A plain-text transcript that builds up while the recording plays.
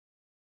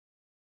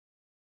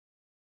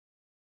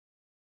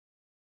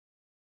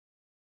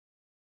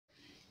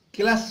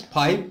Class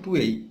 5 to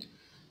 8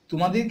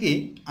 তোমাদেরকে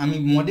আমি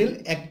model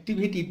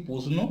অ্যাক্টিভিটির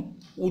প্রশ্ন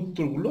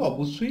উত্তরগুলো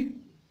অবশ্যই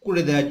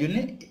করে দেওয়ার জন্য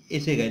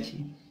এসে গেছি।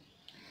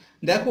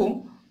 দেখো,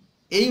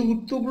 এই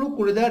উত্তরগুলো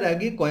করে দেওয়ার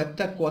আগে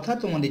কয়েকটা কথা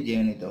তোমাদের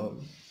জেনে নিতে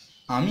হবে।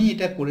 আমি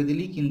এটা করে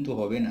দিলেই কিন্তু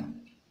হবে না,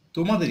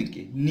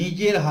 তোমাদেরকে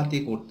নিজের হাতে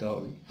করতে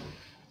হবে।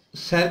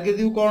 স্যারকে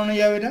দিয়েও করানো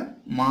যাবে না,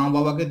 মা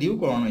বাবাকে দিয়েও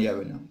করানো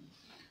যাবে না।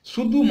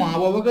 শুধু মা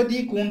বাবাকে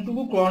দিয়ে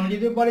কোনটুকু করানো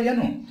যেতে পারে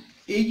জানো?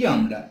 এই যে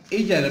আমরা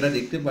এই জায়গাটা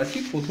দেখতে পাচ্ছি,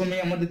 প্রথমে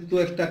আমাদের তো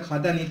একটা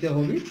খাতা নিতে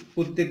হবে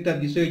প্রত্যেকটা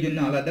বিষয়ের জন্য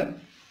আলাদা,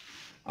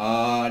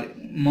 আর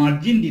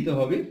মার্জিন দিতে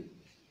হবে।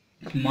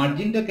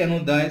 মার্জিনটা কেন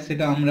দেয়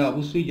সেটা আমরা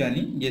অবশ্যই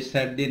জানি, যে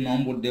স্যারদের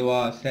নম্বর দেওয়া,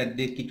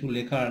 স্যারদের কিছু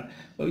লেখার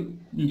ওই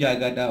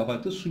জায়গাটা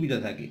হয়তো সুবিধা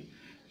থাকে।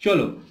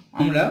 চলো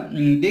আমরা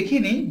দেখে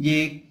নিই যে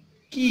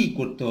কি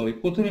করতে হবে।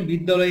 প্রথমে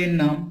বিদ্যালয়ের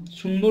নাম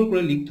সুন্দর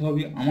করে লিখতে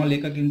হবে, আমার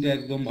লেখা কিন্তু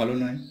একদম ভালো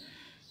নয়।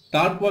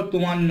 তারপর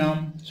তোমার নাম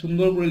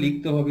সুন্দর করে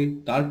লিখতে হবে,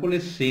 তারপরে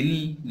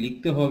শ্রেণী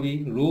লিখতে হবে,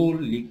 রোল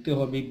লিখতে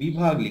হবে,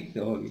 বিভাগ লিখতে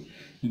হবে।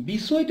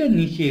 বিষয়টা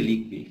নিচে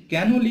লিখবে।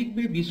 কেন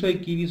লিখবে? বিষয়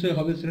কি বিষয়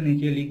হবে সেটা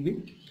নিচে লিখবে,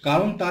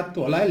 কারণ তার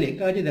তলায়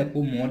লেখা আছে দেখো,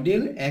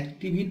 মডেল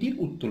অ্যাক্টিভিটির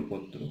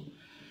উত্তরপত্র।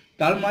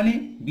 তার মানে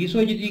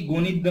বিষয় যদি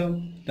গণিত দাও,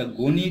 তা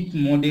গণিত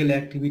মডেল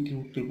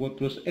অ্যাক্টিভিটির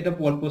উত্তরপত্র, এটা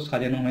পরপর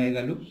সাজানো হয়ে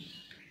গেল।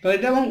 তাহলে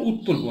এটা আমার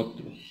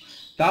উত্তরপত্র।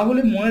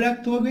 তাহলে মনে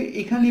রাখতে হবে,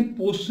 এখানে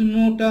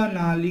প্রশ্নটা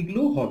না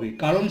লিখলেও হবে,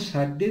 কারণ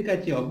স্যারদের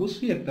কাছে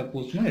অবশ্যই একটা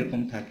প্রশ্ন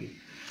এরকম থাকে।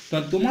 তা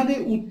তোমাদের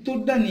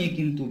উত্তরটা নিয়ে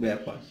কিন্তু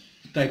ব্যাপার,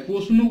 তাই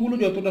প্রশ্নগুলো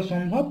যতটা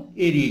সম্ভব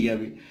এড়িয়ে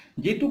যাবে।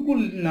 যেটুকু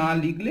না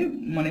লিখলে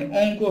মানে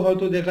অঙ্ক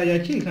হয়তো দেখা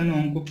যাচ্ছে এখানে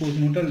অঙ্ক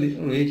প্রশ্নটা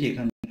রয়েছে,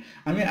 এখানে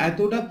আমি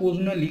এতটা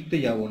প্রশ্ন লিখতে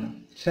যাব না।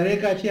 স্যারের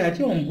কাছে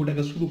আছে,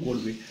 অঙ্কটাকে শুরু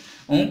করবে,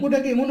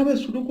 অঙ্কটাকে এমনভাবে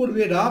শুরু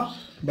করবে রাফ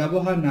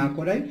ব্যবহার না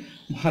করাই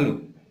ভালো,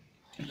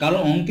 কারণ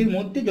অঙ্কের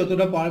মধ্যে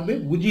যতটা পারবে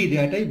বুঝিয়ে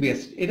দেওয়াটাই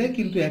বেস্ট। এটাই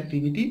কিন্তু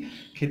অ্যাক্টিভিটির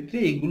ক্ষেত্রে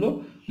এগুলো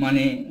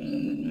মানে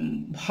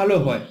ভালো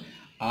হয়।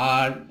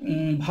 আর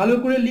ভালো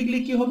করে লিখলে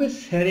কি হবে,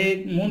 স্যারের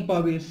মন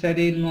পাবে,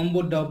 স্যারের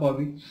নম্বরটাও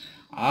পাবে।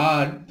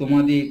 আর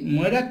তোমাদের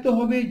মনে রাখতে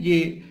হবে যে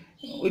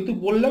ওই তো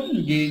বললাম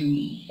যে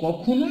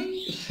কখনোই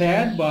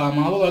স্যার বা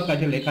মা বাবার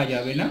কাছে লেখা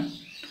যাবে না।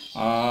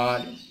 আর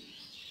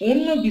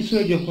অন্য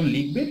বিষয়ে যখন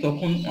লিখবে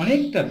তখন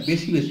অনেকটা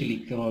বেশি বেশি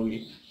লিখতে হবে।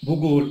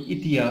 ভূগোল,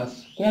 ইতিহাস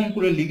কম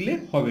করে লিখলে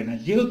হবে না,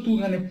 যেহেতু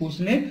এখানে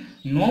প্রশ্নে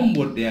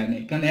নম্বর দেয়া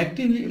নেই। কারণ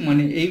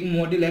মানে এই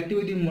মডেল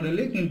অ্যাক্টিভিটি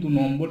মডেলে কিন্তু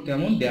নম্বর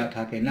তেমন দেয়া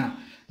থাকে না,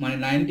 মানে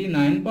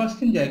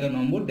 99% জায়গায়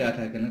নম্বর দেয়া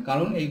থাকে না,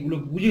 কারণ এইগুলো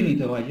বুঝে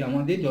নিতে হয় যে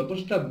আমাদের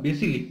যথেষ্ট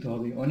বেশি লিখতে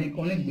হবে, অনেক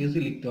অনেক বেশি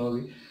লিখতে হবে।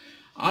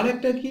 আর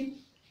একটা কি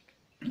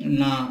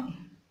না,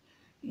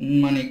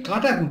 মানে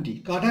কাটাকুটি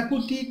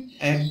কাটাকুটি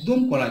একদম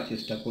করার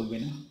চেষ্টা করবে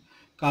না,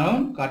 কারণ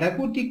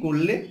কাটাকুটি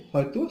করলে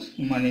হয়তো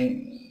মানে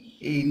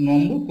এই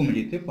নম্বর কমে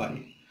যেতে পারে।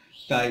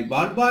 তাই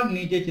বারবার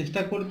নিজে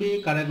চেষ্টা করবে,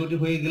 কাটাকুটি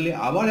হয়ে গেলে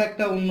আবার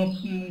একটা অন্য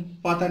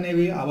পাতা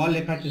নেবে, আবার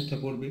লেখার চেষ্টা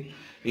করবে।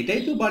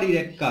 এটাই তো বাড়ির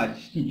এক কাজ।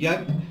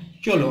 যাক,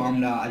 চলো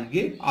আমরা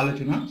আজকে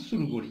আলোচনা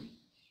শুরু করি।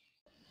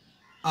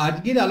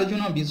 আজকের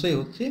আলোচনার বিষয়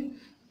হচ্ছে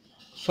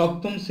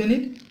সপ্তম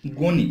শ্রেণীর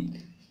গণিত।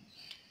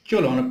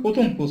 চলো আমরা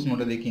প্রথম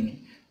প্রশ্নটা দেখে নিই।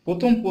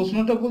 প্রথম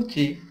প্রশ্নটা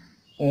বলছে,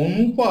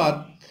 অনুপাত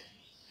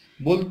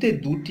বলতে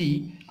দুটি,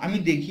 আমি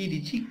দেখিয়ে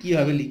দিচ্ছি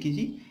কিভাবে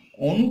লিখেছি।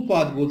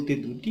 অনুপাত বলতে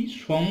দুটি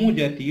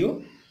সমজাতীয়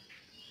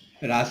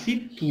রাশির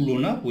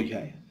তুলনা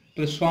বোঝায়।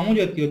 তো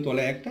সমজাতীয়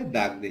তলায় একটা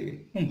দাগ দেবে,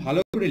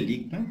 ভালো করে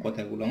লিখবে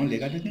কথাগুলো, আমার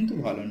লেখাটা কিন্তু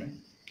ভালো নয়।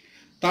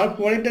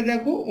 তারপরেটা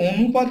দেখো,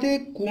 অনুপাতে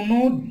কোনো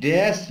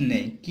ড্যাশ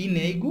নেই, কি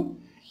নেই গো?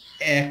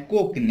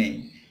 একক নেই।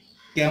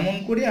 কেমন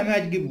করে আমি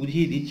আজকে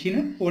বুঝিয়ে দিচ্ছি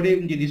না, পরে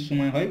যদি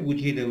সময় হয়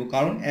বুঝিয়ে দেবো।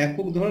 কারণ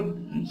একক ধর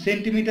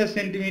সেন্টিমিটার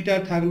সেন্টিমিটার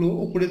থাকলো,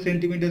 উপরে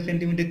সেন্টিমিটার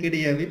সেন্টিমিটার কেটে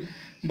যাবে,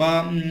 বা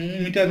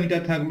মিটার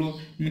মিটার থাকলো,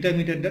 মিটার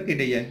মিটারটা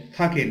কেটে যায়,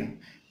 থাকে না।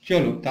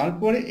 চলো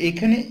তারপরে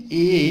এখানে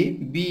এ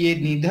বি এর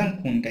নির্ধারণ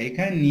কোনটা?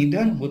 এখানে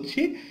নির্ধারণ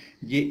হচ্ছে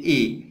যে এ,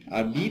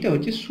 আর বিটা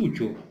হচ্ছে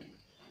সূচক।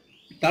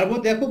 তারপর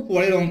দেখো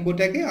পরের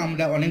অঙ্কটাকে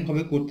আমরা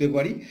অনেকভাবে করতে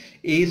পারি।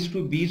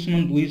 a:b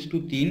সমান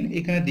 2:3,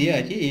 এখানে দেওয়া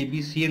আছে এ বি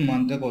সি এর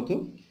মানটা কত।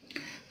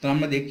 তো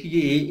আমরা দেখছি যে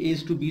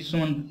a:b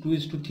সমান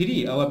 2:3,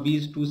 আবার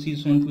b:c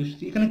সমান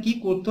 2:3। এখানে কি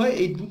করতে হয়,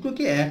 এই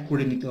দুটোকে এক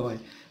করে নিতে হয়,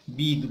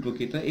 বি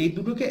দুটোকে। তা এই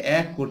দুটোকে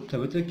এক করতে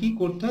হবে, তাহলে কি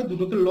করতে হয়,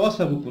 দুটোকে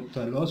লসাগু করতে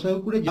হয়। লসাগু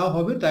করে যা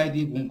হবে তাই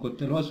দিয়ে গুণ করতে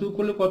হয়। লসাগু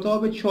করলে কত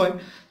হবে? 6।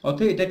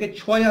 অর্থাৎ এটাকে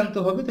 6 আনতে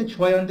হবে। তাই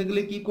 6 আনতে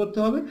গেলে কি করতে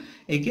হবে,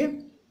 একে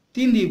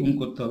 3 দিয়ে গুণ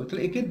করতে হবে,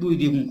 তাহলে একে 2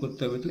 দিয়ে গুণ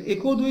করতে হবে, তাহলে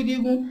একেও 2 দিয়ে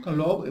গুণ।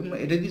 লব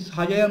এটা যদি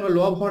সাজাই, আমরা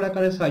লব হর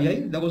আকারে সাজাই,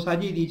 দেখো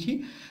সাজিয়ে দিয়েছি।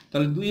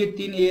 তাহলে 2 এর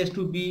 3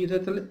 a:b,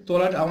 তাহলে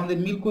তলাটা আমাদের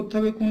মিল করতে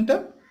হবে কোনটা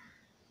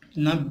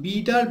না,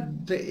 বিটার।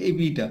 এই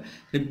বিটা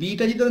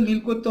যদি মিল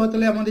করতে হয়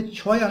তাহলে আমাদের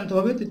 6 আনতে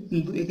হবে।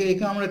 একে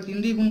একে আমরা 3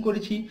 দিয়ে গুণ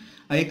করেছি,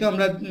 আর একে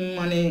আমরা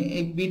মানে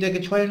এই বিটাকে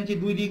 6 এনেছি,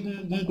 2 দিয়ে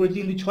গুণ করেছি,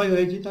 কিন্তু 6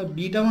 হয়েছে, তার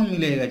বিটা আমার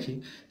মিলে গেছে।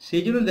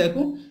 সেই জন্য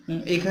দেখো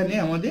এখানে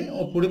আমাদের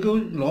ওপরেকেও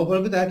লব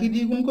হরকে একই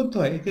দিয়ে গুণ করতে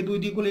হয়, একে 2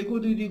 দিয়ে করলে একেও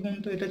 2 দিয়ে গুণ,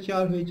 তো এটা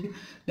 4 হয়েছে,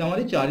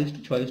 আমাদের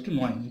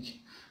 4:6:9 হয়েছে।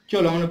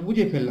 চলো আমরা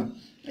বুঝে ফেললাম।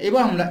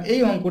 এবার আমরা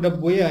এই অঙ্কটা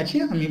বইয়ে আছে,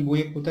 আমি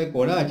বইয়ে কোথায়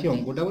করা আছে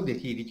অঙ্কটাও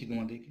দেখিয়ে দিচ্ছি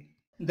তোমাদেরকে।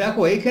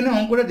 দেখো এইখানে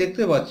অঙ্কটা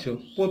দেখতে পাচ্ছ,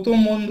 প্রথম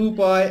বন্ধু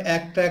পায়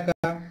 1 টাকা,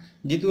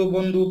 দ্বিতীয়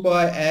বন্ধু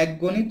পায় 1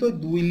 গণিত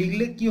 2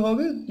 লিখলে কি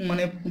হবে,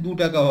 মানে 2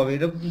 টাকা হবে,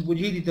 এটা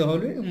বুঝিয়ে দিতে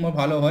হবে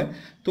ভালো হয়,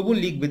 তবু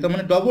লিখবে, তার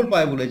মানে ডবল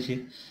পায় বলেছে।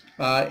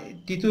 আর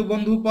তৃতীয়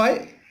বন্ধু পায়,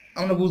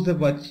 আমরা বুঝতে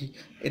পারছি,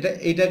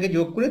 এটাকে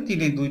যোগ করে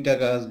 3-এর 2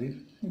 টাকা আসবে।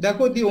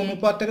 দেখো দিয়ে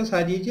অনুপাতটাকে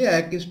সাজিয়েছে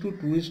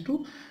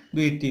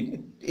 1:2:2:3।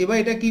 এবার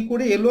এটা কি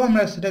করে এলো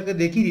আমরা সেটাকে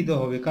দেখিয়ে দিতে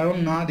হবে, কারণ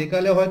না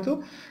দেখালে হয়তো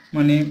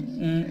মানে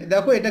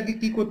দেখো এটাকে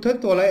কি করতে হয়,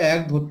 তলায়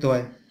 1 ধরতে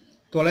হয়,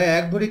 তলায়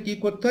 1 ধরে কি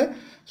করতে হয়,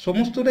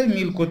 সমস্তটাই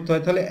মিল করতে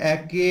হয়। তাহলে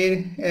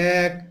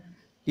 1-এর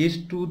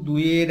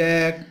 1:2-এর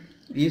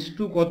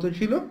 1 কত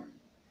ছিল,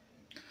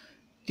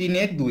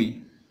 3-এর 2,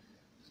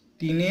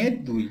 3-এর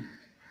 2।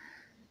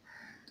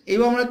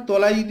 এবার আমরা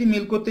তলায় যদি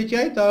মিল করতে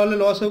চাই তাহলে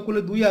লসাগু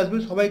করলে 2 আসবে,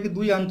 সবাইকে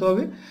 2 আনতে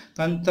হবে,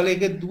 কারণ তাহলে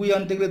একে 2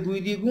 আনতে গেলে 2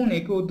 দিয়ে গুণ,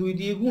 একেও 2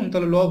 দিয়ে গুণ,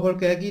 তাহলে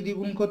হরকে একই দিয়ে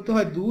গুণ করতে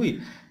হয় 2,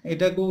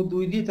 এটাকেও 2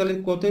 দিয়ে, তাহলে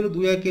কত হলো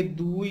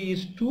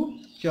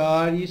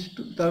 2-1-2:4,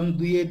 তার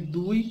 2-এর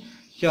 2,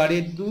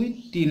 4-এর 2,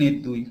 3-এর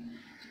 2,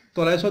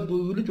 তলায় সব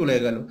 2 চলে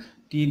গেল,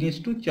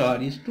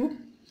 3:4,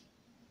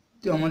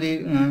 আমাদের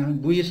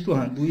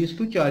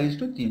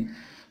 2:4:3,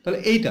 তাহলে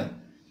এইটা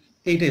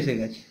এসে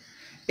গেছে।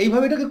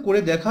 এইভাবে এটাকে করে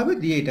দেখাবে,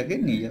 দিয়ে এটাকে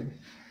নিয়ে যাবে,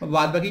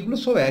 বাদ বাকিগুলো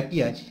সব একই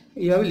আছে,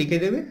 এইভাবে লিখে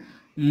দেবে।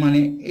 মানে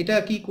এটা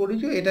কি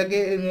করেছো, এটাকে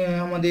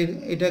আমাদের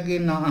এটাকে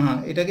না, হ্যাঁ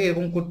এটাকে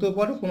এরকম করতেও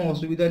পারো, কোনো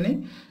অসুবিধা নেই,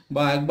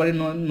 বা একবারে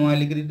নয়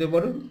লিখে দিতে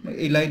পারো,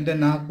 এই লাইনটা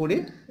না করে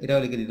এটাও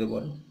লিখে দিতে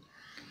পারো,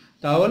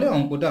 তাহলে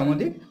অঙ্কটা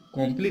আমাদের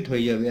কমপ্লিট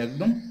হয়ে যাবে,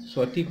 একদম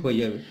সঠিক হয়ে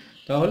যাবে।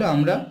 তাহলে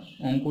আমরা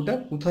অঙ্কটা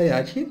কোথায়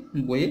আছে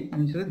বইয়ে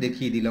আমি সেটা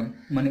দেখিয়ে দিলাম,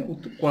 মানে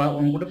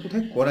অঙ্কটা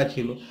কোথায় করা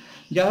ছিল।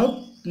 যাই হোক,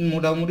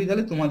 মোটামুটি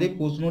তাহলে তোমাদের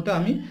প্রশ্নটা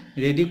আমি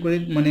রেডি করে,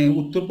 মানে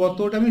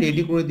উত্তরপত্রটা আমি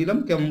রেডি করে দিলাম,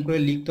 কেমন করে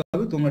লিখতে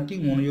হবে তোমরা ঠিক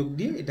মনোযোগ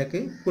দিয়ে এটাকে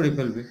করে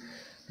ফেলবে।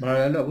 ভালো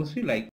লাগলে অবশ্যই লাইক